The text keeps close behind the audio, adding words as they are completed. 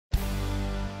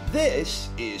This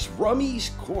is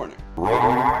Rummy's Corner.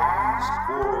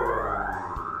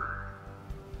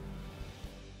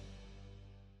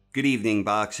 Good evening,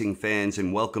 boxing fans,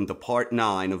 and welcome to Part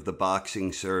 9 of the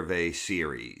Boxing Survey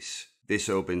series. This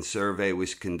open survey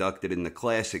was conducted in the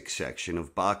Classics section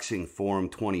of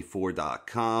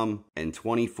BoxingForum24.com, and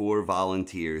 24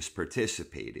 volunteers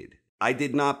participated. I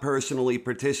did not personally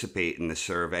participate in the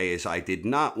survey as I did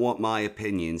not want my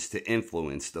opinions to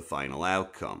influence the final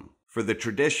outcome. For the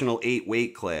traditional 8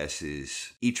 weight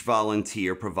classes, each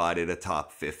volunteer provided a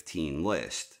top 15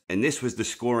 list. And this was the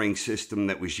scoring system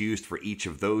that was used for each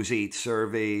of those 8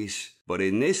 surveys. But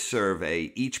in this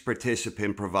survey, each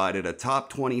participant provided a top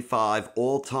 25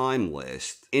 all-time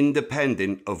list,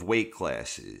 independent of weight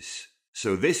classes.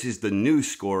 So this is the new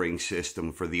scoring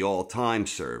system for the all-time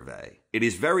survey. It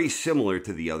is very similar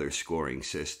to the other scoring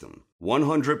system.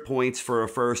 100 points for a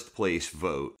first place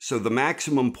vote, so the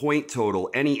maximum point total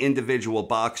any individual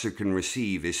boxer can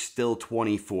receive is still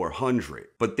 2,400.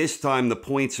 But this time the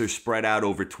points are spread out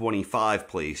over 25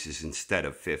 places instead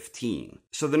of 15.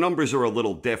 So the numbers are a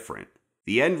little different.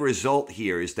 The end result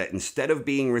here is that instead of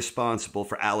being responsible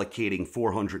for allocating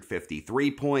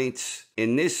 453 points,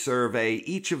 in this survey,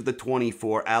 each of the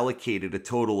 24 allocated a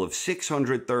total of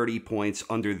 630 points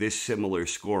under this similar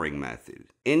scoring method.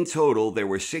 In total, there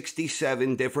were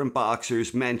 67 different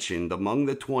boxers mentioned among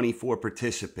the 24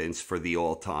 participants for the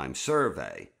all-time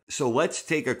survey. So let's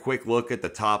take a quick look at the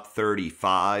top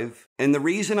 35. And the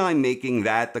reason I'm making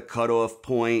that the cutoff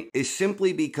point is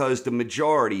simply because the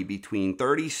majority between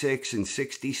 36 and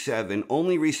 67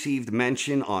 only received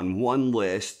mention on one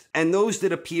list, and those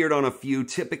that appeared on a few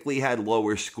typically had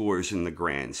lower scores in the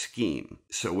grand scheme.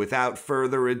 So without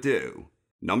further ado,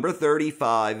 number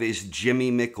 35 is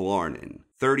Jimmy McLarnin.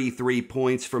 33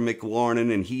 points for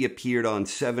McLarnin, and he appeared on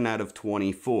 7 out of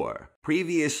 24.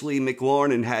 Previously,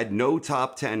 McLarnin had no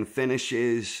top 10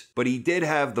 finishes, but he did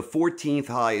have the 14th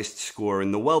highest score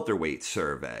in the welterweight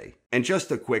survey. And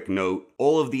just a quick note,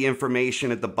 all of the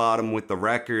information at the bottom with the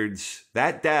records,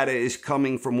 that data is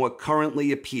coming from what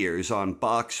currently appears on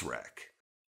BoxRec.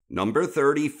 Number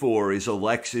 34 is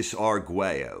Alexis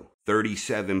Arguello.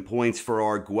 37 points for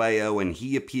Arguello, and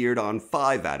he appeared on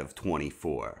 5 out of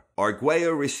 24.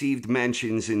 Arguello received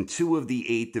mentions in 2 of the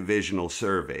 8 divisional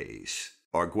surveys.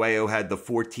 Arguello had the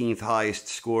 14th highest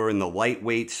score in the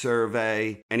lightweight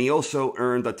survey, and he also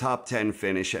earned a top 10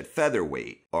 finish at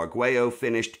featherweight. Arguello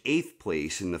finished 8th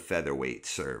place in the featherweight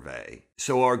survey.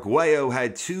 So Arguello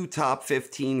had 2 top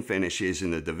 15 finishes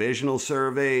in the divisional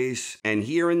surveys, and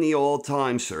here in the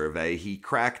all-time survey, he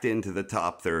cracked into the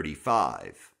top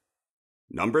 35.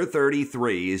 Number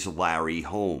 33 is Larry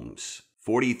Holmes.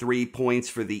 43 points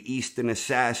for the Easton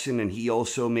Assassin, and he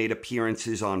also made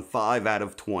appearances on 5 out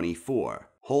of 24.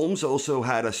 Holmes also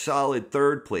had a solid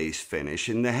 3rd place finish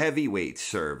in the heavyweight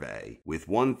survey, with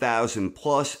 1,000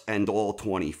 plus and all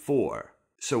 24.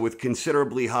 So with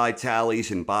considerably high tallies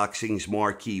in boxing's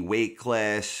marquee weight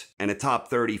class, and a top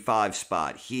 35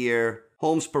 spot here,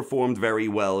 Holmes performed very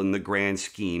well in the grand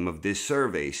scheme of this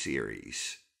survey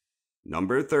series.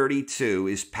 Number 32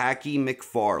 is Packy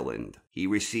McFarland. He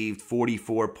received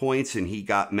 44 points and he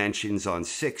got mentions on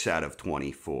 6 out of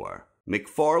 24.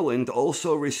 McFarland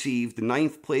also received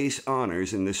 9th place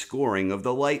honors in the scoring of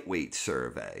the lightweight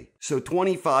survey. So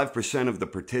 25% of the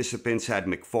participants had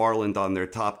McFarland on their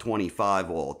top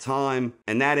 25 all time,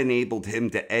 and that enabled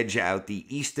him to edge out the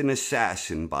Easton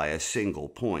Assassin by a single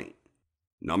point.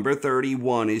 Number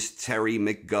 31 is Terry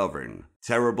McGovern.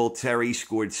 Terrible Terry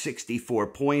scored 64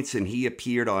 points and he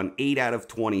appeared on 8 out of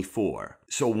 24.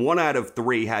 So 1 out of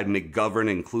 3 had McGovern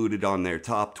included on their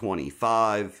top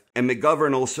 25, and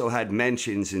McGovern also had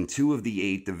mentions in 2 of the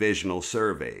 8 divisional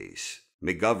surveys.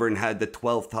 McGovern had the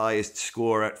 12th highest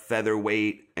score at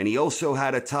featherweight, and he also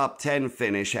had a top 10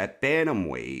 finish at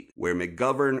bantamweight, where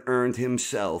McGovern earned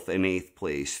himself an 8th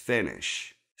place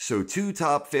finish. So 2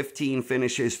 top 15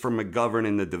 finishes for McGovern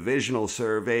in the divisional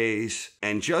surveys,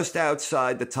 and just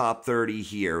outside the top 30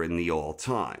 here in the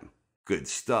all-time. Good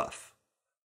stuff.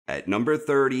 At number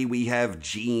 30, we have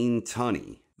Gene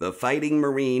Tunney. The Fighting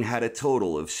Marine had a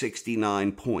total of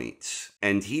 69 points,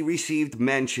 and he received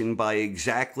mention by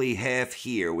exactly half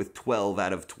here with 12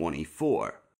 out of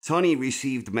 24. Tunney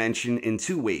received mention in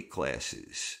 2 weight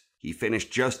classes. He finished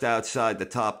just outside the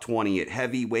top 20 at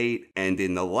heavyweight, and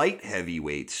in the light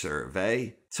heavyweight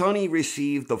survey, Tunney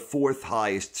received the 4th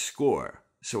highest score,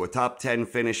 so a top 10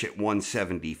 finish at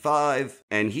 175,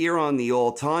 and here on the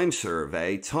all-time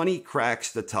survey, Tunney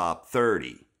cracks the top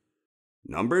 30.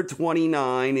 Number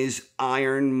 29 is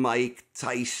Iron Mike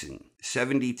Tyson.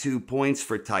 72 points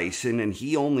for Tyson, and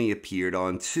he only appeared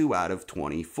on 2 out of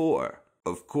 24.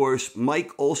 Of course,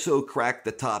 Mike also cracked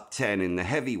the top 10 in the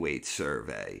heavyweight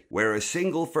survey, where a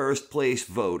single first-place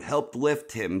vote helped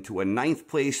lift him to a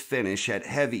 9th-place finish at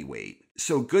heavyweight.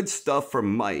 So good stuff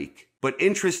from Mike. But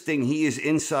interesting, he is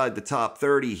inside the top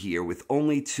 30 here with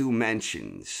only 2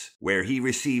 mentions, where he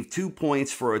received 2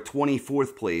 points for a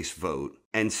 24th place vote,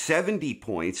 and 70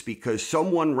 points because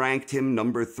someone ranked him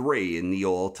number 3 in the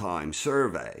all-time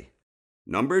survey.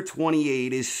 Number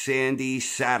 28 is Sandy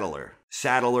Saddler.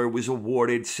 Saddler was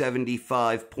awarded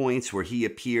 75 points where he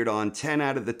appeared on 10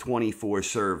 out of the 24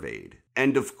 surveyed.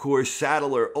 And of course,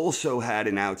 Saddler also had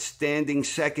an outstanding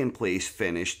 2nd place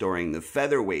finish during the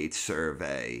featherweight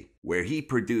survey, where he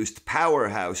produced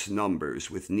powerhouse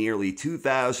numbers with nearly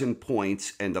 2,000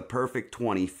 points and a perfect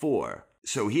 24.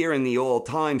 So here in the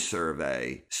all-time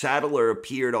survey, Saddler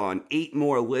appeared on 8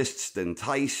 more lists than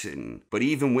Tyson, but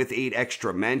even with 8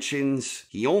 extra mentions,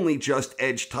 he only just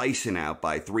edged Tyson out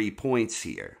by 3 points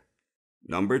here.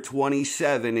 Number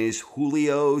 27 is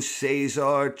Julio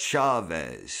Cesar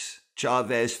Chavez.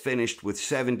 Chavez finished with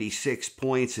 76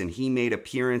 points and he made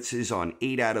appearances on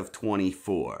 8 out of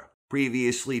 24.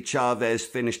 Previously, Chavez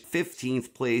finished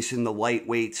 15th place in the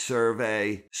lightweight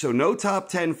survey, so no top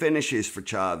 10 finishes for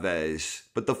Chavez,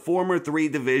 but the former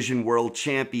 3-division world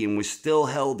champion was still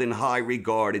held in high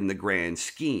regard in the grand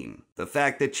scheme. The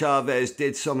fact that Chavez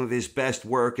did some of his best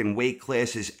work in weight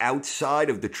classes outside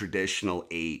of the traditional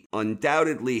 8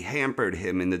 undoubtedly hampered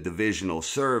him in the divisional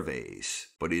surveys,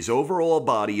 but his overall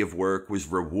body of work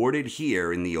was rewarded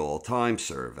here in the all-time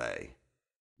survey.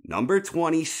 Number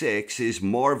 26 is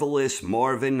Marvelous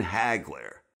Marvin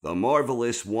Hagler. The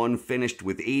Marvelous one finished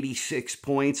with 86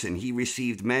 points and he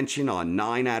received mention on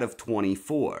 9 out of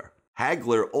 24.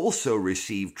 Hagler also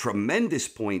received tremendous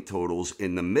point totals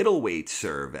in the middleweight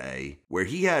survey, where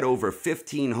he had over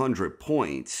 1,500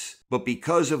 points, but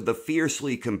because of the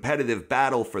fiercely competitive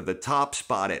battle for the top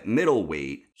spot at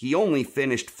middleweight, he only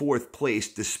finished 4th place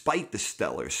despite the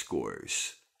stellar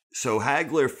scores. So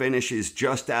Hagler finishes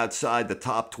just outside the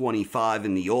top 25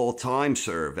 in the all-time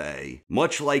survey,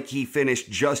 much like he finished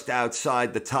just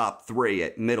outside the top 3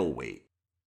 at middleweight.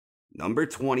 Number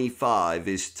 25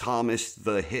 is Thomas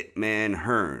the Hitman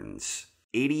Hearns.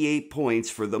 88 points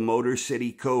for the Motor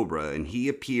City Cobra, and he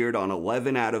appeared on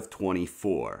 11 out of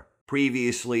 24.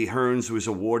 Previously, Hearns was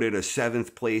awarded a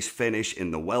 7th place finish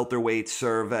in the welterweight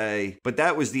survey, but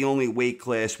that was the only weight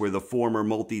class where the former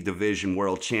multi-division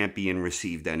world champion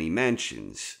received any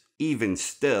mentions. Even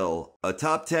still, a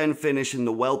top 10 finish in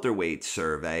the welterweight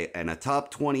survey and a top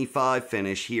 25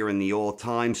 finish here in the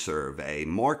all-time survey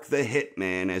mark the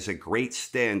Hitman as a great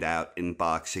standout in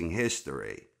boxing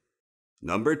history.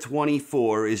 Number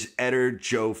 24 is Eder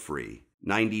Geoffrey.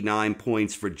 99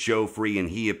 points for Geoffrey, and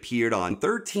he appeared on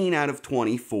 13 out of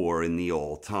 24 in the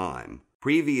all-time.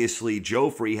 Previously,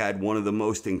 Geoffrey had one of the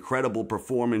most incredible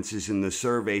performances in the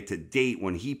survey to date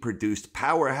when he produced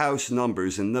powerhouse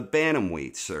numbers in the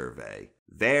bantamweight survey.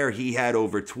 There, he had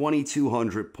over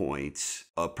 2,200 points,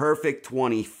 a perfect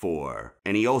 24,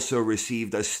 and he also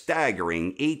received a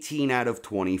staggering 18 out of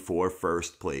 24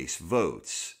 first-place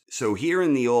votes. So here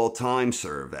in the all-time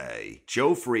survey,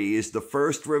 Geoffrey is the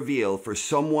first reveal for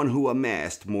someone who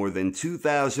amassed more than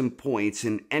 2,000 points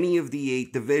in any of the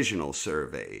 8 divisional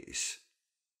surveys.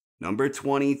 Number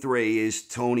 23 is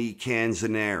Tony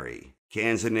Canzoneri.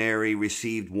 Canzoneri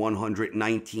received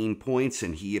 119 points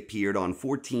and he appeared on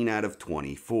 14 out of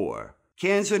 24.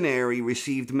 Canzoneri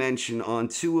received mention on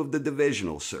 2 of the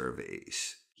divisional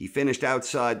surveys. He finished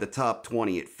outside the top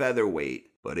 20 at featherweight,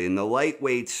 but in the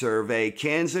lightweight survey,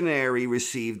 Canzoneri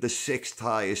received the 6th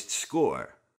highest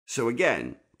score. So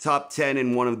again, top 10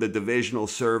 in one of the divisional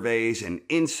surveys and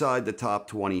inside the top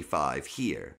 25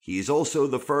 here. He is also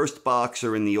the first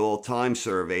boxer in the all-time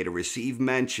survey to receive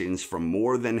mentions from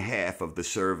more than half of the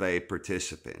survey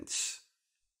participants.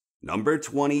 Number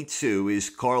 22 is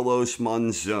Carlos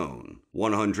Monzon.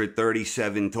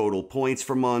 137 total points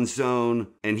for Monzon,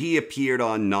 and he appeared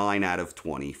on 9 out of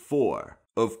 24.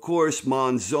 Of course,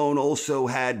 Monzon also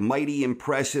had mighty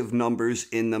impressive numbers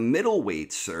in the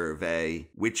middleweight survey,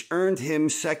 which earned him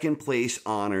 2nd place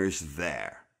honors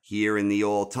there. Here in the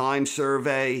all-time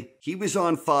survey, he was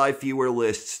on 5 fewer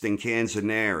lists than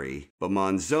Canzoneri, but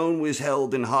Monzon was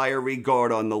held in higher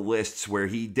regard on the lists where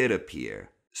he did appear.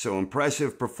 So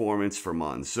impressive performance for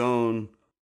Monzon.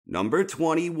 Number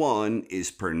 21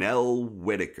 is Pernell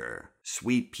Whitaker.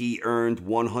 Sweet Pea earned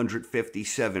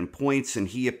 157 points and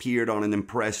he appeared on an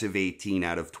impressive 18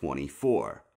 out of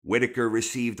 24. Whitaker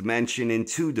received mention in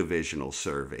 2 divisional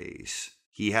surveys.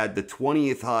 He He had the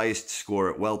 20th highest score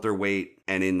at welterweight,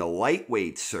 and in the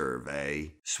lightweight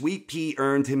survey, Sweet Pea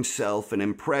earned himself an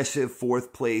impressive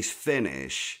 4th place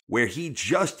finish, where he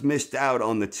just missed out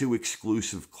on the 2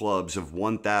 exclusive clubs of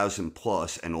 1,000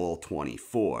 plus and all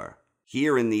 24.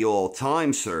 Here in the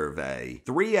all-time survey,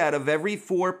 3 out of every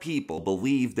 4 people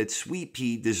believed that Sweet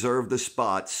Pea deserved a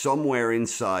spot somewhere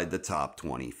inside the top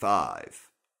 25.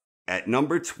 At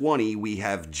number 20, we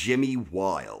have Jimmy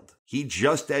Wild. He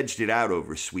just edged it out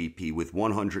over Sweet Pea with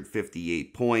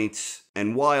 158 points,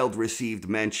 and Wild received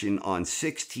mention on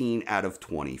 16 out of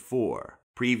 24.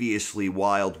 Previously,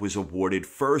 Wild was awarded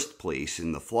 1st place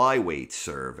in the flyweight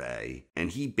survey,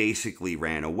 and he basically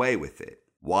ran away with it.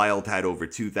 Wild had over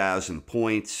 2,000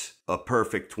 points, a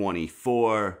perfect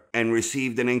 24, and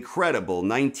received an incredible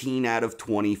 19 out of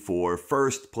 24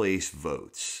 first place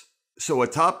votes. So a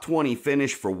top 20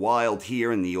 finish for Wild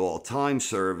here in the all-time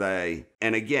survey,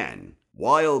 and again,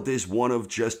 Wild is one of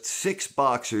just 6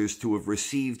 boxers to have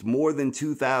received more than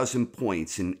 2,000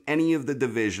 points in any of the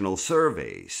divisional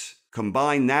surveys.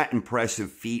 Combine that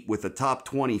impressive feat with a top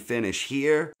 20 finish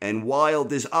here, and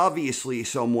Wild is obviously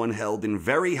someone held in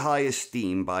very high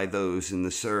esteem by those in the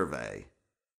survey.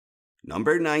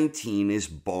 Number 19 is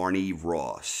Barney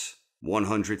Ross.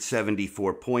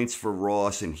 174 points for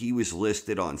Ross, and he was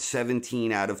listed on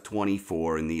 17 out of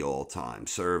 24 in the all-time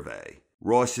survey.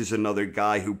 Ross is another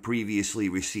guy who previously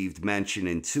received mention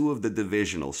in 2 of the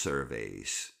divisional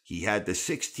surveys. He had the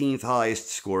 16th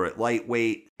highest score at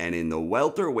lightweight, and in the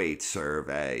welterweight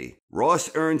survey,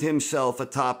 Ross earned himself a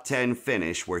top 10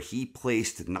 finish where he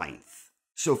placed 9th.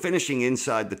 So finishing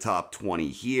inside the top 20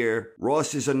 here,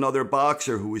 Ross is another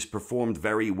boxer who has performed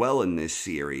very well in this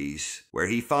series, where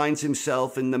he finds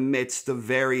himself in the midst of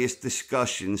various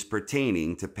discussions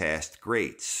pertaining to past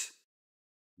greats.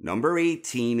 Number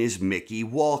 18 is Mickey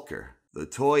Walker. The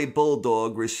toy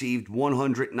bulldog received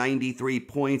 193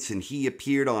 points and he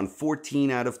appeared on 14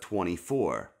 out of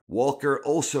 24. Walker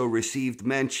also received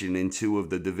mention in 2 of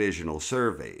the divisional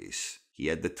surveys. He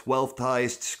had the 12th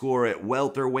highest score at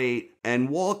welterweight, and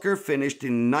Walker finished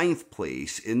in 9th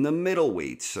place in the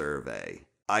middleweight survey.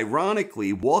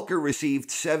 Ironically, Walker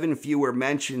received 7 fewer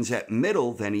mentions at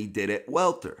middle than he did at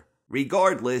welter.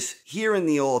 Regardless, here in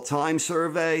the all-time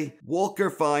survey, Walker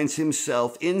finds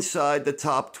himself inside the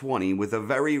top 20 with a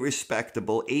very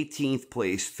respectable 18th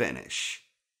place finish.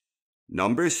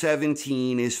 Number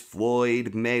 17 is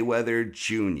Floyd Mayweather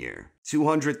Jr.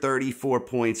 234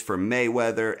 points for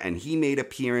Mayweather, and he made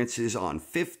appearances on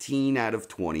 15 out of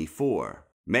 24.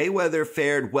 Mayweather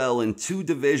fared well in 2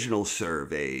 divisional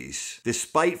surveys,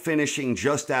 despite finishing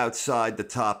just outside the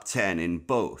top 10 in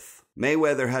both.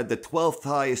 Mayweather had the 12th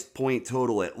highest point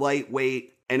total at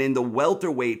lightweight, and in the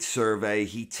welterweight survey,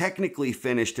 he technically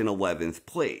finished in 11th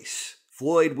place.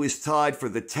 Floyd was tied for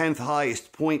the 10th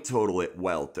highest point total at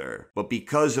welter, but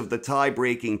because of the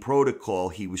tie-breaking protocol,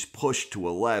 he was pushed to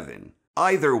 11.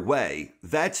 Either way,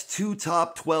 that's 2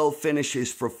 top 12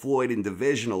 finishes for Floyd in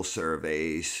divisional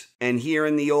surveys, and here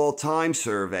in the all-time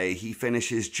survey, he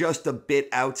finishes just a bit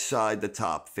outside the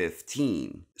top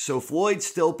 15. So Floyd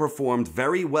still performed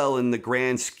very well in the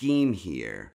grand scheme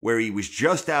here, where he was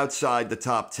just outside the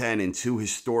top 10 in 2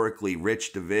 historically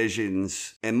rich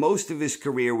divisions, and most of his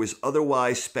career was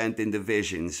otherwise spent in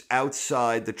divisions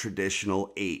outside the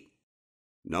traditional 8.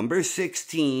 Number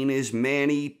 16 is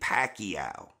Manny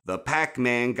Pacquiao. The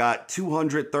Pac-Man got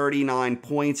 239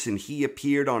 points and he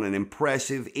appeared on an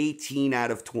impressive 18 out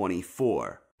of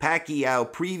 24.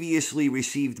 Pacquiao previously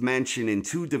received mention in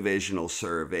 2 divisional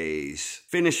surveys,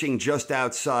 finishing just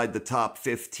outside the top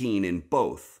 15 in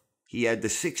both. He had the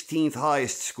 16th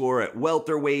highest score at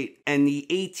welterweight and the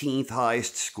 18th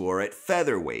highest score at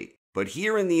featherweight. But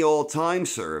here in the all-time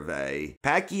survey,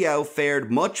 Pacquiao fared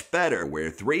much better,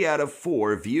 where 3 out of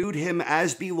 4 viewed him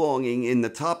as belonging in the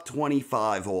top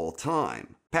 25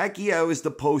 all-time. Pacquiao is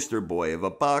the poster boy of a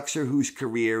boxer whose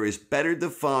career is better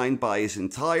defined by his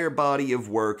entire body of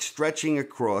work stretching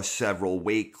across several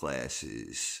weight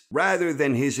classes, rather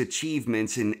than his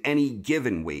achievements in any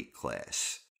given weight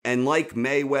class. And like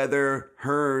Mayweather,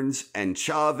 Hearns, and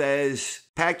Chavez,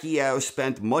 Pacquiao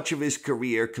spent much of his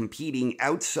career competing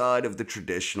outside of the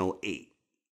traditional 8.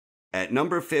 At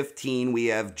number 15, we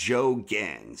have Joe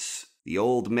Gans. The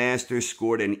old master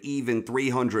scored an even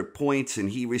 300 points and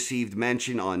he received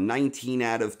mention on 19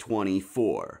 out of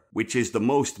 24, which is the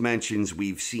most mentions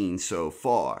we've seen so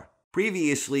far.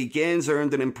 Previously, Gans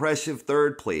earned an impressive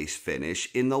 3rd place finish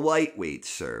in the lightweight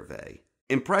survey.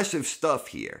 Impressive stuff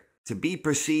here. To be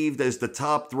perceived as the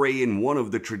top 3 in one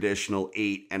of the traditional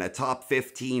 8 and a top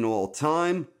 15 all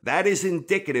time, that is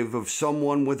indicative of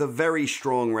someone with a very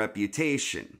strong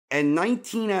reputation. And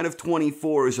 19 out of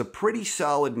 24 is a pretty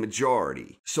solid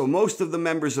majority. So most of the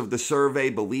members of the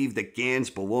survey believed that Gans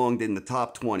belonged in the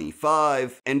top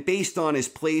 25, and based on his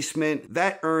placement,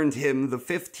 that earned him the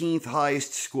 15th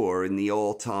highest score in the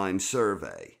all-time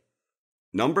survey.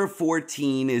 Number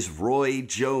 14 is Roy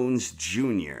Jones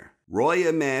Jr. Roy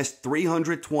amassed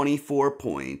 324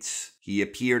 points. He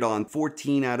appeared on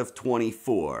 14 out of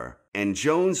 24, and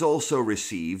Jones also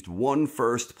received 1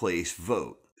 first-place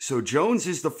vote. So Jones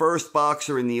is the first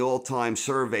boxer in the all-time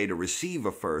survey to receive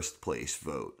a first-place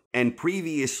vote. And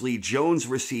previously, Jones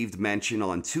received mention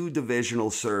on 2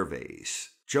 divisional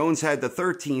surveys. Jones had the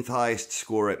 13th highest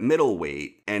score at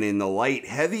middleweight, and in the light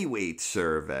heavyweight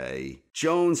survey,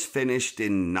 Jones finished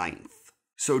in 9th.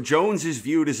 So Jones is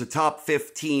viewed as a top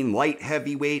 15 light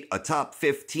heavyweight, a top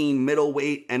 15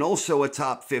 middleweight, and also a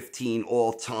top 15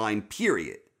 all-time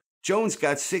period. Jones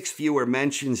got 6 fewer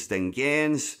mentions than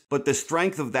Gans, but the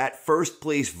strength of that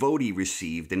first-place vote he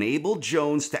received enabled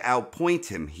Jones to outpoint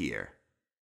him here.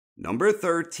 Number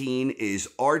 13 is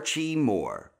Archie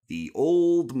Moore, the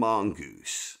Old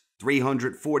Mongoose.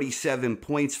 347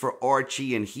 points for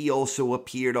Archie, and he also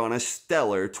appeared on a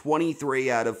stellar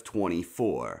 23 out of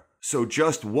 24. So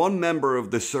just 1 member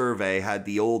of the survey had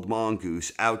the Old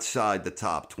Mongoose outside the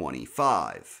top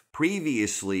 25.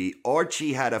 Previously,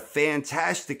 Archie had a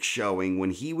fantastic showing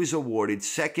when he was awarded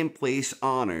 2nd place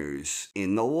honors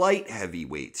in the light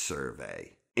heavyweight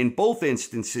survey. In both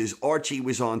instances, Archie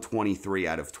was on 23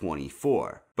 out of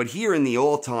 24. But here in the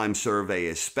all-time survey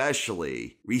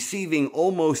especially, receiving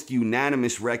almost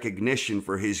unanimous recognition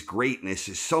for his greatness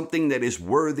is something that is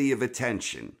worthy of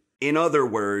attention. In other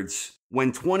words,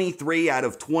 when 23 out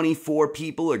of 24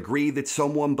 people agree that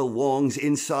someone belongs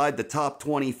inside the top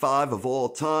 25 of all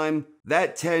time,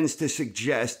 that tends to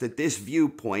suggest that this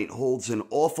viewpoint holds an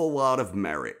awful lot of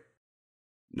merit.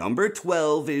 Number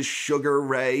 12 is Sugar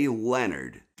Ray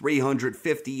Leonard.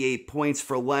 358 points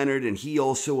for Leonard, and he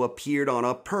also appeared on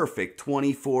a perfect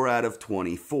 24 out of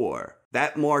 24.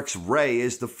 That marks Ray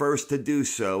as the first to do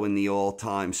so in the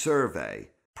all-time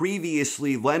survey.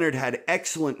 Previously, Leonard had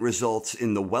excellent results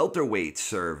in the welterweight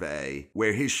survey,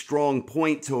 where his strong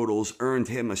point totals earned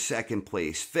him a 2nd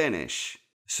place finish.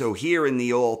 So here in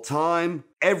the all-time,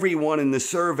 everyone in the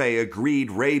survey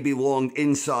agreed Ray belonged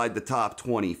inside the top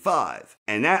 25,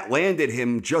 and that landed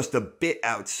him just a bit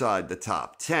outside the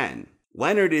top 10.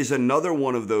 Leonard is another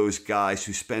one of those guys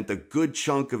who spent a good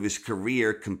chunk of his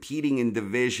career competing in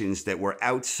divisions that were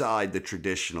outside the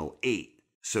traditional 8.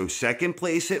 So 2nd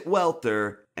place at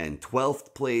welter and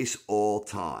 12th place all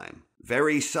time.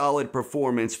 Very solid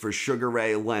performance for Sugar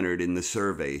Ray Leonard in the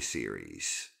survey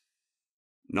series.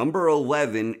 Number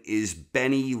 11 is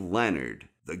Benny Leonard.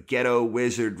 The Ghetto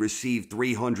Wizard received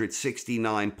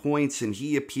 369 points, and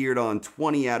he appeared on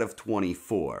 20 out of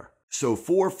 24. So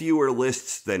 4 fewer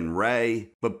lists than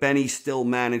Ray, but Benny still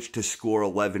managed to score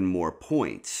 11 more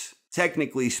points.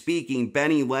 Technically speaking,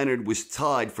 Benny Leonard was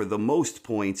tied for the most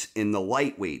points in the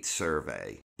lightweight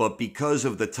survey, but because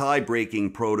of the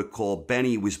tie-breaking protocol,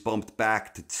 Benny was bumped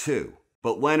back to 2.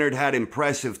 But Leonard had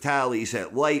impressive tallies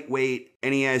at lightweight,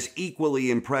 and he has equally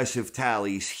impressive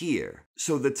tallies here.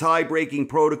 So the tie-breaking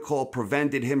protocol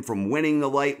prevented him from winning the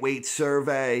lightweight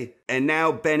survey, and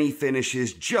now Benny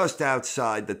finishes just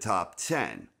outside the top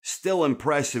 10. Still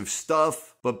impressive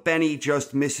stuff, but Benny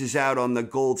just misses out on the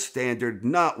gold standard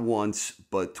not once,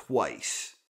 but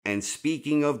twice. And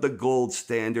speaking of the gold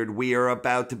standard, we are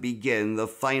about to begin the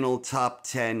final top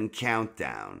 10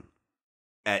 countdown.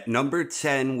 At number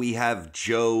 10, we have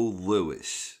Joe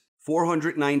Louis.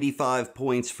 495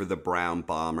 points for the Brown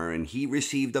Bomber, and he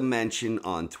received a mention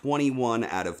on 21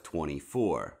 out of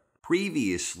 24.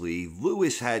 Previously,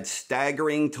 Louis had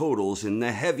staggering totals in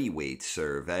the heavyweight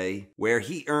survey, where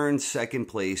he earned 2nd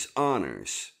place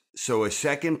honors. So a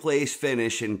 2nd place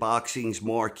finish in boxing's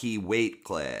marquee weight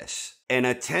class, and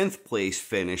a 10th place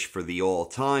finish for the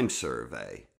all-time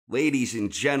survey. Ladies and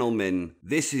gentlemen,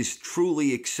 this is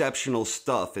truly exceptional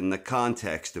stuff in the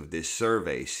context of this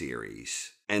survey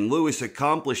series. And Louis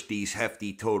accomplished these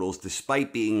hefty totals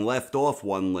despite being left off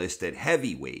one list at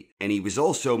heavyweight, and he was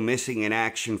also missing in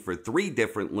action for 3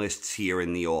 different lists here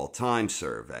in the all-time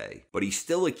survey. But he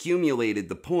still accumulated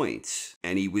the points,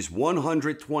 and he was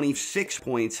 126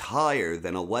 points higher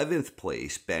than 11th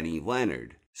place Benny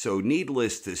Leonard. So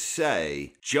needless to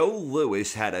say, Joe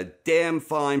Louis had a damn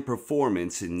fine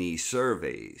performance in these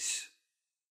surveys.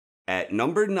 At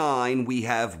number 9, we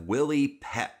have Willie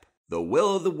Pep. The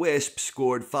Will-O-The-Wisp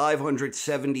scored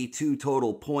 572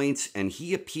 total points, and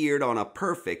he appeared on a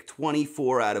perfect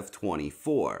 24 out of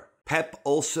 24. Pep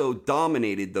also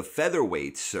dominated the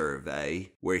featherweight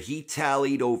survey, where he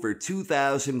tallied over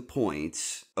 2,000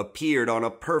 points, appeared on a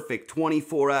perfect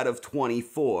 24 out of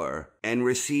 24, and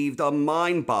received a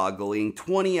mind-boggling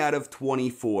 20 out of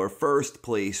 24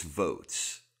 first-place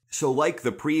votes. So like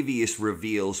the previous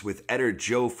reveals with Eder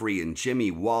Geoffrey and Jimmy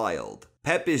Wild,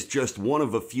 Pep is just one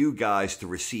of a few guys to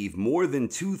receive more than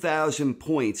 2,000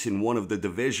 points in one of the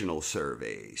divisional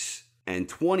surveys. And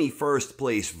 20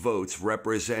 first-place votes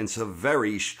represents a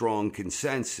very strong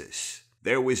consensus.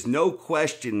 There was no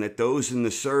question that those in the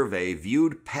survey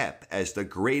viewed Pep as the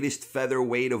greatest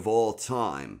featherweight of all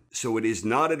time, so it is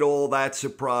not at all that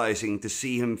surprising to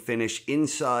see him finish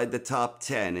inside the top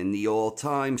 10 in the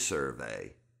all-time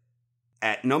survey.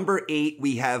 At number 8,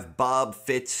 we have Bob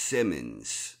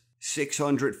Fitzsimmons.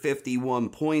 651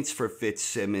 points for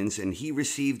Fitzsimmons, and he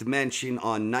received mention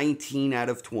on 19 out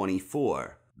of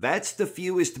 24. That's the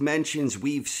fewest mentions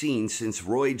we've seen since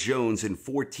Roy Jones in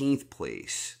 14th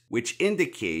place, which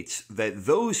indicates that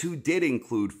those who did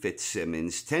include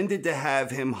Fitzsimmons tended to have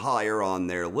him higher on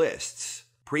their lists.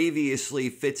 Previously,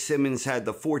 Fitzsimmons had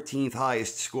the 14th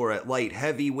highest score at light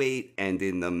heavyweight, and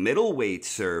in the middleweight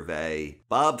survey,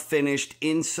 Bob finished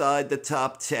inside the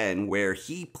top 10 where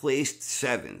he placed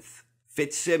 7th.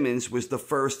 Fitzsimmons was the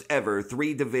first ever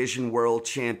 3-division world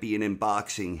champion in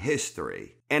boxing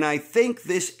history. And I think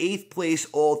this 8th place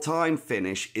all-time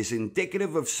finish is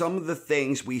indicative of some of the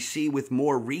things we see with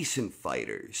more recent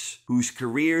fighters, whose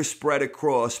careers spread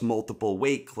across multiple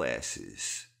weight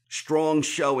classes. Strong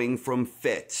showing from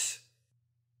Fitz.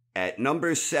 At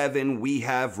number 7, we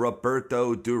have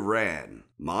Roberto Duran.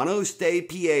 Manos de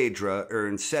Piedra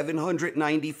earned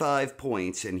 795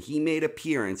 points, and he made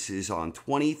appearances on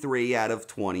 23 out of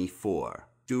 24.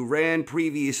 Duran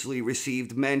previously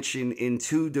received mention in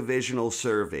 2 divisional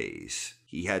surveys.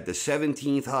 He had the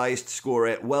 17th highest score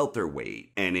at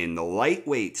welterweight, and in the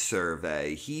lightweight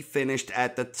survey, he finished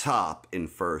at the top in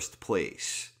first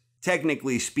place.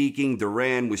 Technically speaking,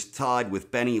 Duran was tied with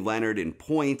Benny Leonard in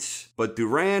points, but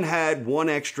Duran had 1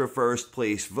 extra first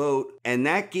place vote, and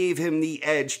that gave him the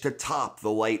edge to top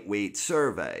the lightweight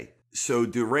survey. So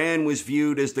Duran was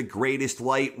viewed as the greatest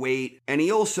lightweight, and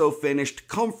he also finished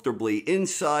comfortably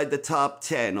inside the top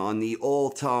 10 on the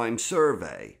all-time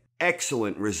survey.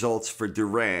 Excellent results for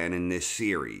Duran in this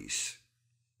series.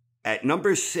 At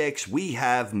number 6, we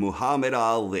have Muhammad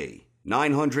Ali.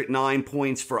 909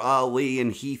 points for Ali,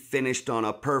 and he finished on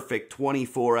a perfect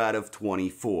 24 out of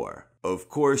 24. Of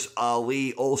course,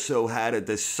 Ali also had a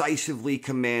decisively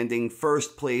commanding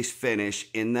first-place finish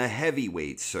in the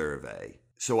heavyweight survey.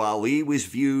 So Ali was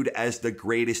viewed as the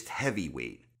greatest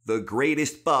heavyweight, the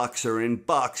greatest boxer in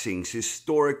boxing's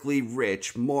historically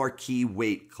rich marquee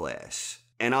weight class.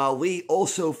 And Ali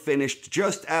also finished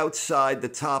just outside the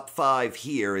top 5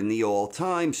 here in the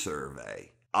all-time survey.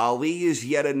 Ali is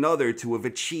yet another to have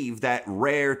achieved that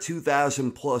rare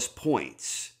 2,000 plus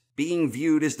points. Being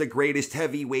viewed as the greatest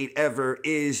heavyweight ever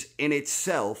is, in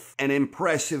itself, an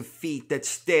impressive feat that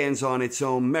stands on its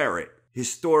own merit.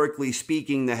 Historically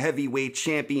speaking, the heavyweight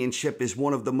championship is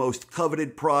one of the most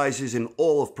coveted prizes in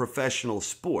all of professional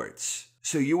sports.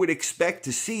 So you would expect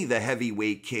to see the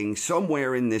heavyweight king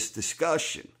somewhere in this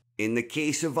discussion. In the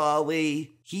case of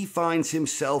Ali, he finds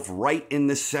himself right in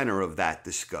the center of that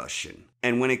discussion.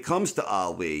 And when it comes to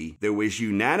Ali, there was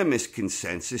unanimous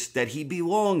consensus that he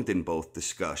belonged in both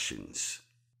discussions.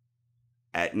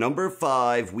 At number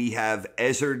 5, we have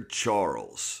Ezzard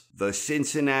Charles. The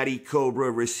Cincinnati Cobra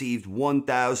received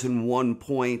 1,001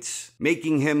 points,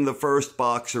 making him the first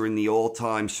boxer in the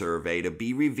all-time survey to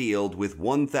be revealed with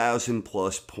 1,000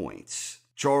 plus points.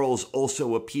 Charles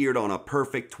also appeared on a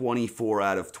perfect 24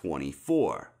 out of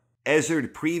 24.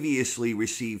 Ezzard previously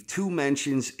received 2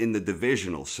 mentions in the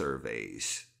divisional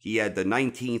surveys. He had the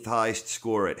 19th highest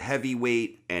score at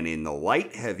heavyweight, and in the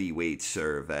light heavyweight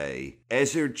survey,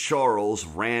 Ezzard Charles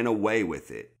ran away with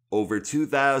it. Over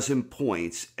 2,000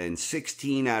 points and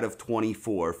 16 out of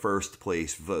 24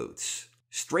 first-place votes.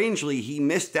 Strangely, he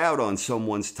missed out on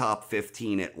someone's top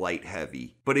 15 at light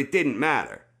heavy, but it didn't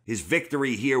matter. His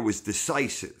victory here was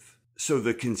decisive. So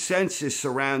the consensus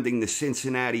surrounding the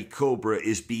Cincinnati Cobra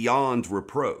is beyond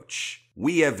reproach.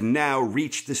 We have now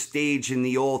reached the stage in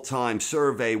the all-time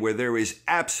survey where there is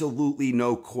absolutely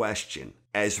no question.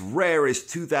 As rare as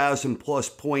 2,000 plus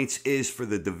points is for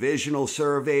the divisional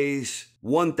surveys,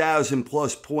 1,000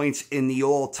 plus points in the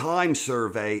all-time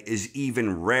survey is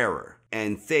even rarer.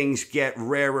 And things get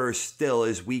rarer still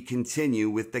as we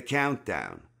continue with the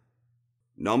countdown.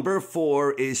 Number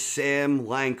 4 is Sam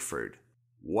Lankford.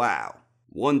 Wow.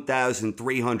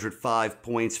 1,305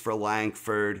 points for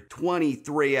Langford,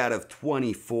 23 out of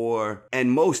 24,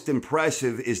 and most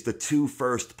impressive is the 2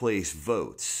 first-place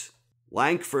votes.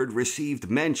 Langford received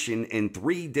mention in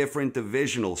 3 different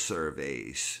divisional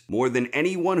surveys, more than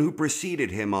anyone who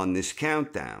preceded him on this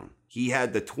countdown. He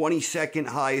had the 22nd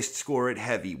highest score at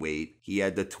heavyweight, he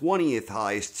had the 20th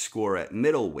highest score at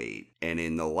middleweight, and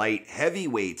in the light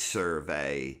heavyweight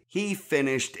survey, he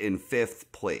finished in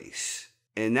 5th place.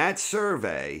 In that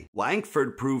survey,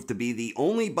 Langford proved to be the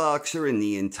only boxer in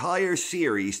the entire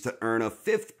series to earn a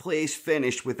 5th place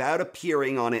finish without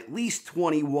appearing on at least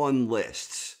 21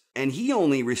 lists, and he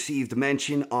only received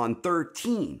mention on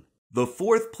 13. The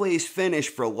 4th place finish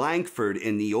for Langford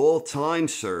in the all-time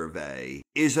survey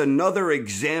is another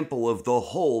example of the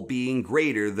whole being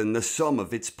greater than the sum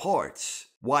of its parts.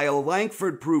 While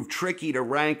Langford proved tricky to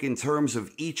rank in terms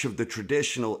of each of the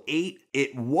traditional 8,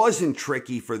 it wasn't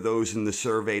tricky for those in the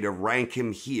survey to rank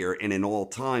him here in an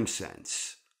all-time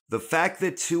sense. The fact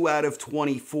that 2 out of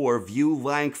 24 view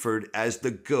Langford as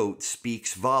the GOAT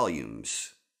speaks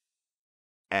volumes.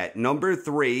 At number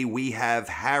 3, we have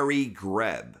Harry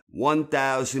Greb.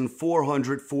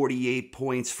 1,448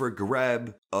 points for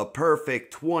Greb, a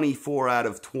perfect 24 out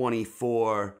of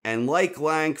 24, and like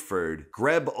Langford,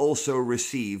 Greb also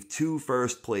received 2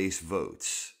 first-place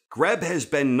votes. Greb has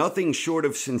been nothing short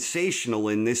of sensational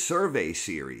in this survey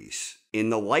series. In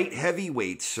the light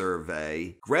heavyweight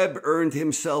survey, Greb earned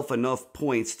himself enough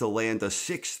points to land a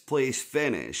 6th place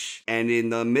finish, and in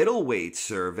the middleweight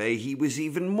survey, he was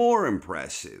even more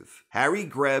impressive. Harry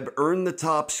Greb earned the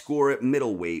top score at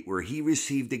middleweight, where he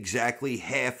received exactly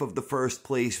half of the first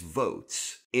place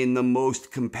votes, in the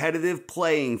most competitive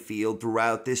playing field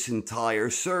throughout this entire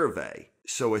survey.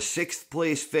 So a 6th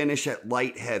place finish at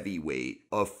light heavyweight,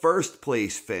 a 1st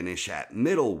place finish at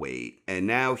middleweight, and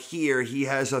now here he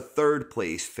has a 3rd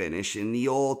place finish in the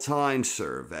all-time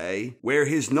survey, where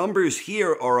his numbers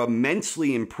here are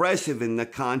immensely impressive in the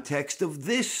context of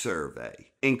this survey.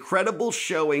 Incredible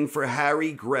showing for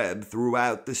Harry Greb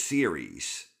throughout the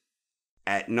series.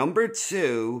 At number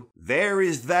 2, there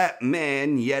is that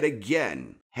man yet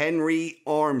again, Henry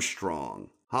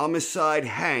Armstrong. Homicide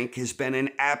Hank has been an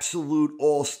absolute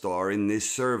all-star in this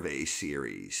survey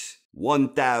series.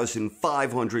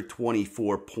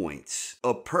 1,524 points,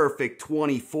 a perfect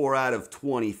 24 out of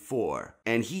 24,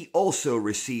 and he also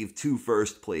received 2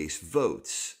 first-place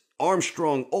votes.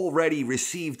 Armstrong already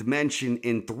received mention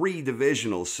in 3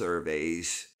 divisional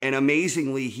surveys, and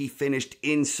amazingly he finished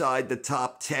inside the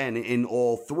top 10 in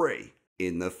all 3.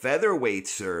 In the featherweight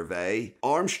survey,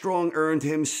 Armstrong earned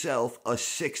himself a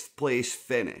 6th place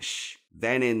finish.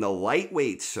 Then in the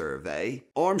lightweight survey,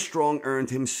 Armstrong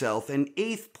earned himself an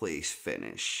 8th place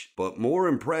finish. But more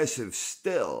impressive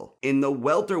still, in the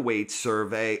welterweight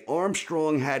survey,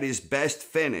 Armstrong had his best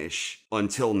finish,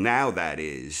 until now that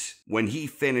is, when he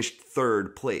finished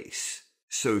 3rd place.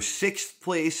 So 6th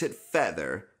place at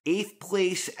feather, 8th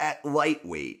place at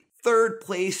lightweight, 3rd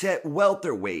place at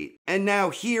welterweight, and now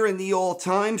here in the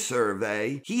all-time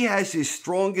survey, he has his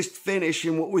strongest finish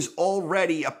in what was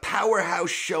already a powerhouse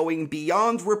showing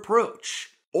beyond reproach.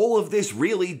 All of this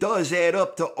really does add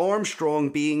up to Armstrong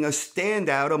being a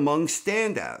standout among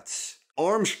standouts.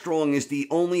 Armstrong is the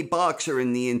only boxer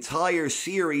in the entire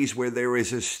series where there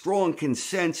is a strong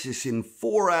consensus in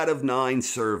 4 out of 9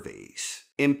 surveys.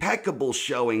 Impeccable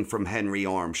showing from Henry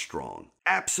Armstrong.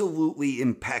 Absolutely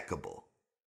impeccable.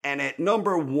 And at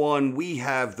number 1, we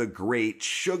have the great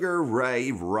Sugar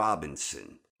Ray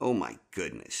Robinson. Oh my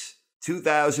goodness.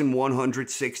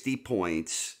 2,160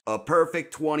 points, a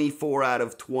perfect 24 out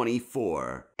of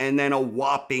 24, and then a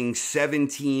whopping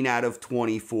 17 out of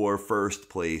 24 first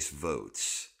place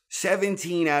votes.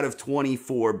 17 out of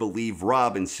 24 believe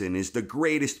Robinson is the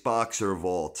greatest boxer of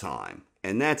all time,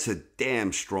 and that's a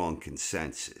damn strong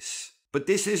consensus. But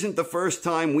this isn't the first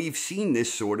time we've seen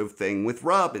this sort of thing with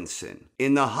Robinson.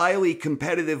 In the highly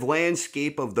competitive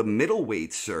landscape of the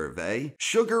middleweight survey,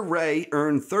 Sugar Ray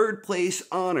earned 3rd place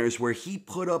honors where he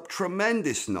put up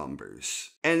tremendous numbers.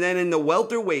 And then in the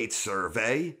welterweight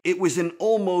survey, it was an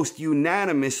almost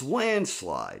unanimous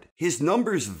landslide. His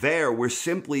numbers there were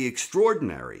simply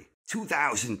extraordinary.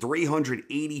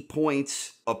 2,380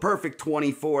 points, a perfect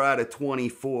 24 out of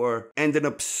 24, and an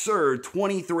absurd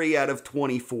 23 out of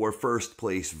 24 first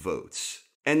place votes.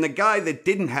 And the guy that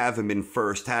didn't have him in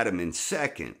first had him in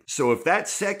second. So if that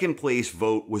second place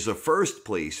vote was a first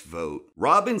place vote,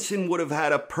 Robinson would have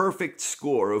had a perfect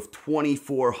score of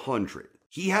 2,400.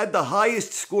 He had the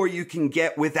highest score you can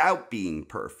get without being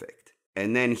perfect.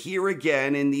 And then here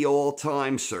again in the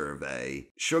all-time survey,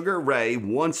 Sugar Ray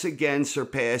once again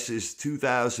surpasses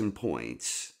 2,000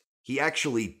 points. He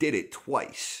actually did it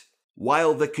twice.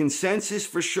 While the consensus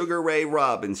for Sugar Ray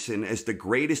Robinson as the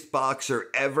greatest boxer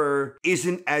ever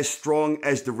isn't as strong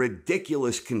as the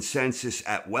ridiculous consensus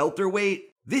at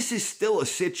welterweight, this is still a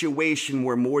situation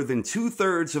where more than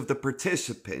 2/3 of the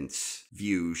participants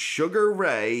view Sugar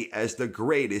Ray as the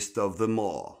greatest of them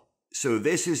all. So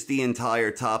this is the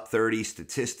entire top 30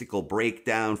 statistical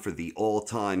breakdown for the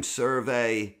all-time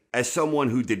survey. As someone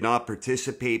who did not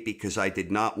participate because I did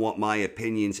not want my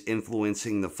opinions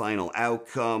influencing the final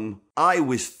outcome, I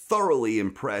was thoroughly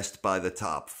impressed by the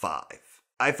top 5.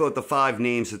 I thought the 5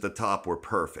 names at the top were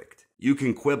perfect. You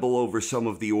can quibble over some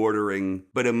of the ordering,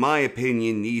 but in my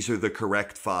opinion, these are the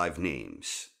correct 5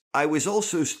 names. I was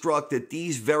also struck that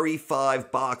these very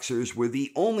 5 boxers were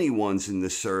the only ones in the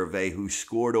survey who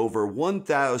scored over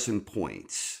 1,000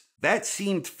 points. That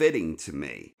seemed fitting to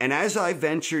me, and as I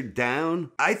ventured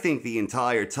down, I think the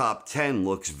entire top 10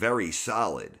 looks very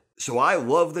solid. So I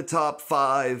love the top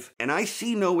 5, and I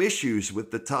see no issues with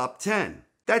the top 10.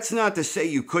 That's not to say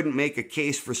you couldn't make a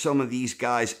case for some of these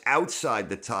guys outside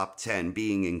the top 10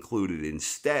 being included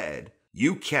instead.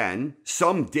 You can,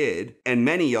 some did, and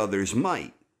many others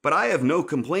might. But I have no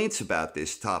complaints about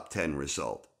this top 10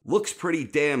 result. Looks pretty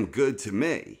damn good to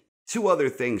me. 2 other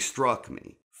things struck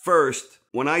me. First,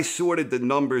 when I sorted the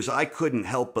numbers, I couldn't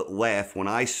help but laugh when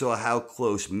I saw how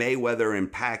close Mayweather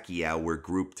and Pacquiao were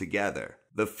grouped together.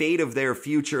 The fate of their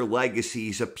future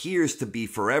legacies appears to be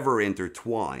forever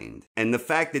intertwined, and the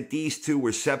fact that these two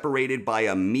were separated by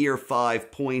a mere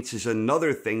 5 points is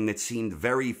another thing that seemed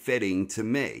very fitting to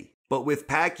me. But with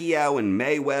Pacquiao and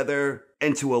Mayweather,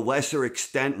 and to a lesser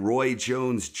extent Roy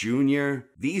Jones Jr.,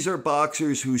 these are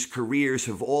boxers whose careers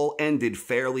have all ended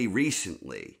fairly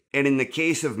recently. And in the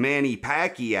case of Manny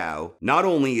Pacquiao, not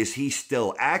only is he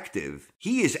still active,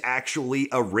 he is actually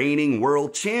a reigning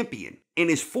world champion in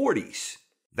his 40s.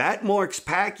 That marks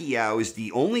Pacquiao as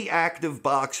the only active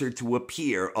boxer to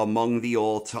appear among the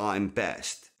all-time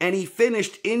best. And he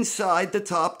finished inside the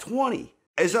top 20.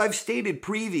 As I've stated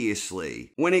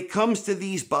previously, when it comes to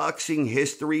these boxing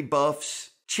history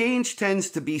buffs, change tends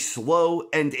to be slow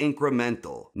and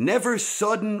incremental, never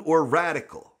sudden or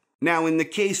radical. Now, in the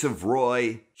case of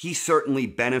Roy, he certainly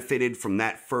benefited from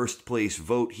that first place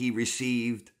vote he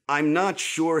received. I'm not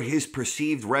sure his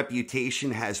perceived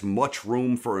reputation has much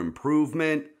room for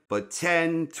improvement, but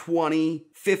 10, 20,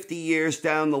 50 years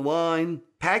down the line,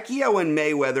 Pacquiao and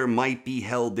Mayweather might be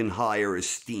held in higher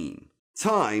esteem.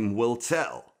 Time will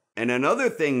tell. And another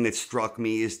thing that struck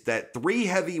me is that 3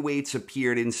 heavyweights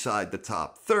appeared inside the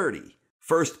top 30.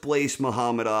 First place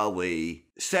Muhammad Ali,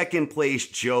 second place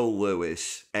Joe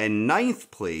Louis, and 9th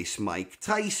place Mike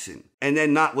Tyson. And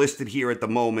then not listed here at the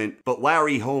moment, but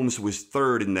Larry Holmes was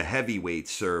 3rd in the heavyweight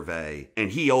survey,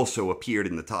 and he also appeared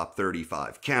in the top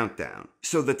 35 countdown.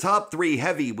 So the top 3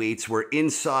 heavyweights were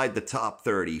inside the top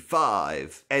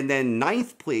 35, and then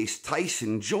 9th place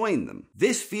Tyson joined them.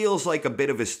 This feels like a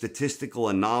bit of a statistical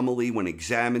anomaly when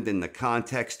examined in the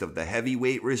context of the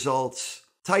heavyweight results.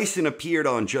 Tyson appeared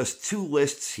on just 2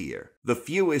 lists here, the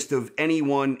fewest of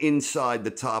anyone inside the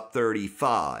top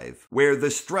 35, where the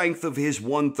strength of his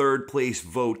 1/3 place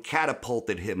vote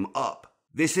catapulted him up.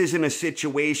 This isn't a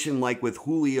situation like with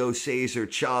Julio Cesar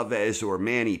Chavez or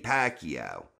Manny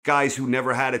Pacquiao, guys who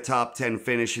never had a top 10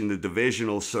 finish in the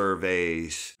divisional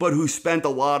surveys, but who spent a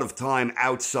lot of time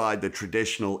outside the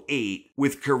traditional 8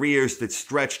 with careers that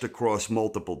stretched across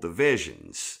multiple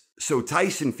divisions. So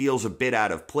Tyson feels a bit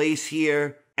out of place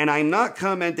here, and I'm not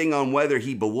commenting on whether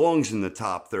he belongs in the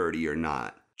top 30 or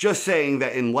not. Just saying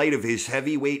that in light of his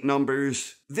heavyweight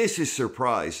numbers, this is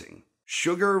surprising.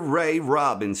 Sugar Ray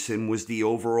Robinson was the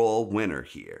overall winner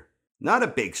here. Not a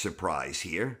big surprise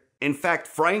here. In fact,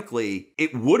 frankly,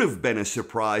 it would have been a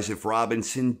surprise if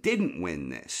Robinson didn't win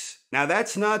this. Now,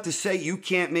 that's not to say you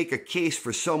can't make a case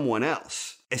for someone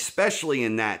else, especially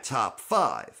in that top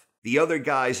 5. The other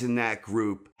guys in that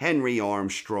group, Henry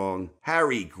Armstrong,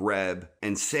 Harry Greb,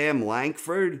 and Sam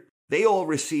Lankford, they all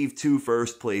received 2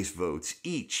 first-place votes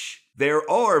each. There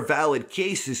are valid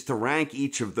cases to rank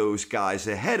each of those guys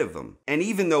ahead of them. And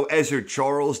even though Ezzard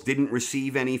Charles didn't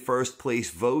receive any first-place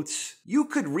votes, you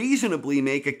could reasonably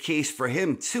make a case for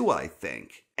him too, I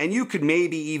think. And you could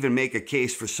maybe even make a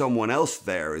case for someone else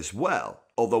there as well.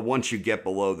 Although once you get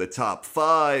below the top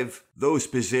 5, those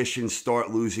positions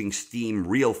start losing steam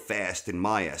real fast in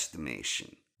my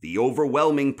estimation. The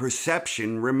overwhelming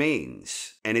perception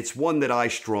remains, and it's one that I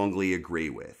strongly agree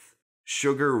with.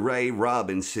 Sugar Ray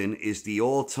Robinson is the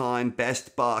all-time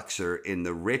best boxer in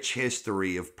the rich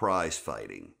history of prize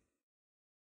fighting.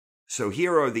 So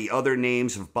here are the other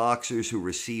names of boxers who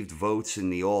received votes in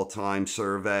the all-time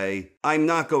survey. I'm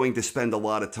not going to spend a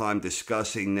lot of time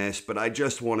discussing this, but I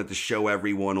just wanted to show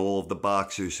everyone all of the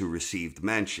boxers who received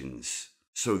mentions.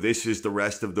 So this is the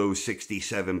rest of those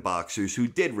 67 boxers who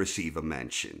did receive a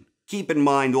mention. Keep in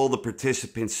mind all the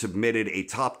participants submitted a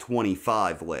top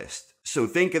 25 list. So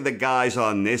think of the guys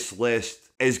on this list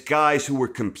as guys who were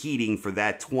competing for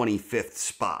that 25th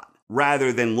spot,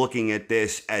 rather than looking at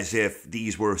this as if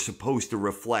these were supposed to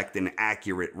reflect an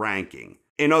accurate ranking.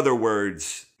 In other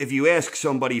words, if you ask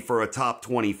somebody for a top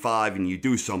 25 and you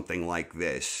do something like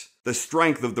this, the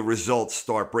strength of the results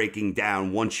start breaking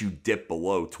down once you dip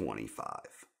below 25.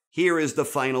 Here is the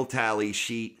final tally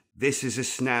sheet. This is a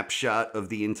snapshot of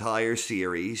the entire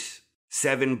series.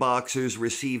 7 boxers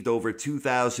received over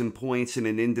 2,000 points in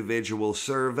an individual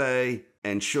survey,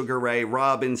 and Sugar Ray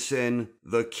Robinson,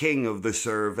 the king of the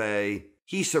survey,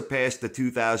 he surpassed the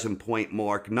 2,000 point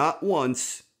mark not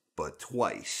once, but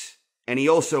twice. And he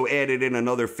also added in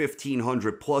another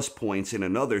 1,500 plus points in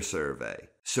another survey.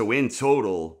 So in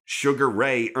total, Sugar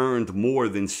Ray earned more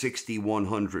than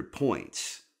 6,100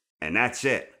 points. And that's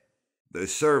it. The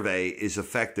survey is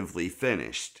effectively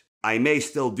finished. I may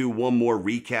still do one more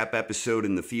recap episode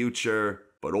in the future,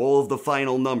 but all of the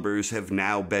final numbers have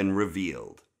now been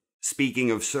revealed. Speaking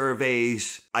of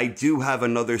surveys, I do have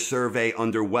another survey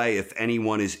underway if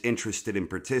anyone is interested in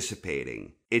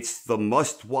participating. It's the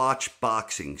must-watch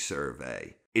boxing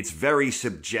survey. It's very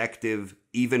subjective,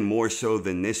 even more so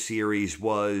than this series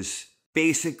was.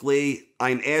 Basically,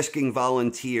 I'm asking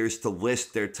volunteers to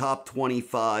list their top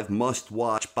 25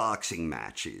 must-watch boxing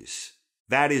matches.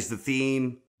 That is the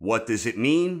theme. What does it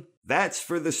mean? That's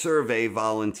for the survey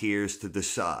volunteers to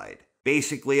decide.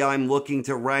 Basically, I'm looking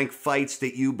to rank fights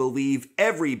that you believe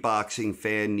every boxing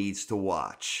fan needs to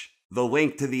watch. The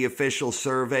link to the official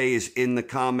survey is in the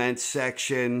comments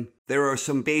section. There are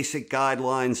some basic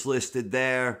guidelines listed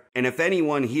there, and if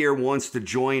anyone here wants to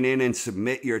join in and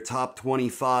submit your top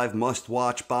 25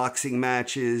 must-watch boxing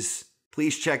matches,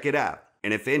 please check it out.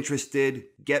 And if interested,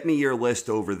 get me your list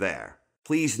over there.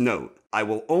 Please note, I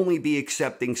will only be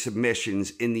accepting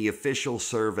submissions in the official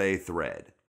survey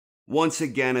thread. Once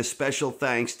again, a special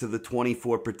thanks to the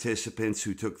 24 participants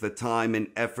who took the time and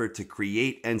effort to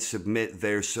create and submit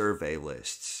their survey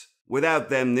lists. Without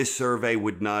them, this survey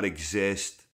would not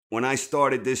exist. When I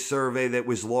started this survey that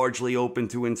was largely open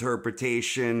to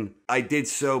interpretation, I did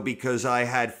so because I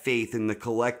had faith in the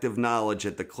collective knowledge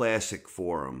at the Classic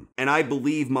Forum, and I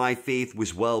believe my faith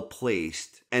was well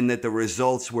placed, and that the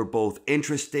results were both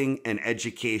interesting and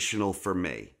educational for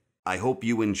me. I hope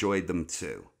you enjoyed them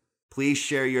too. Please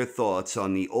share your thoughts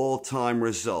on the all-time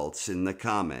results in the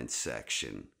comments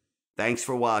section. Thanks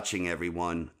for watching,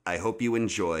 everyone. I hope you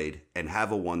enjoyed, and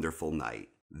have a wonderful night.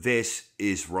 This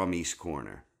is Rummy's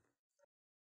Corner.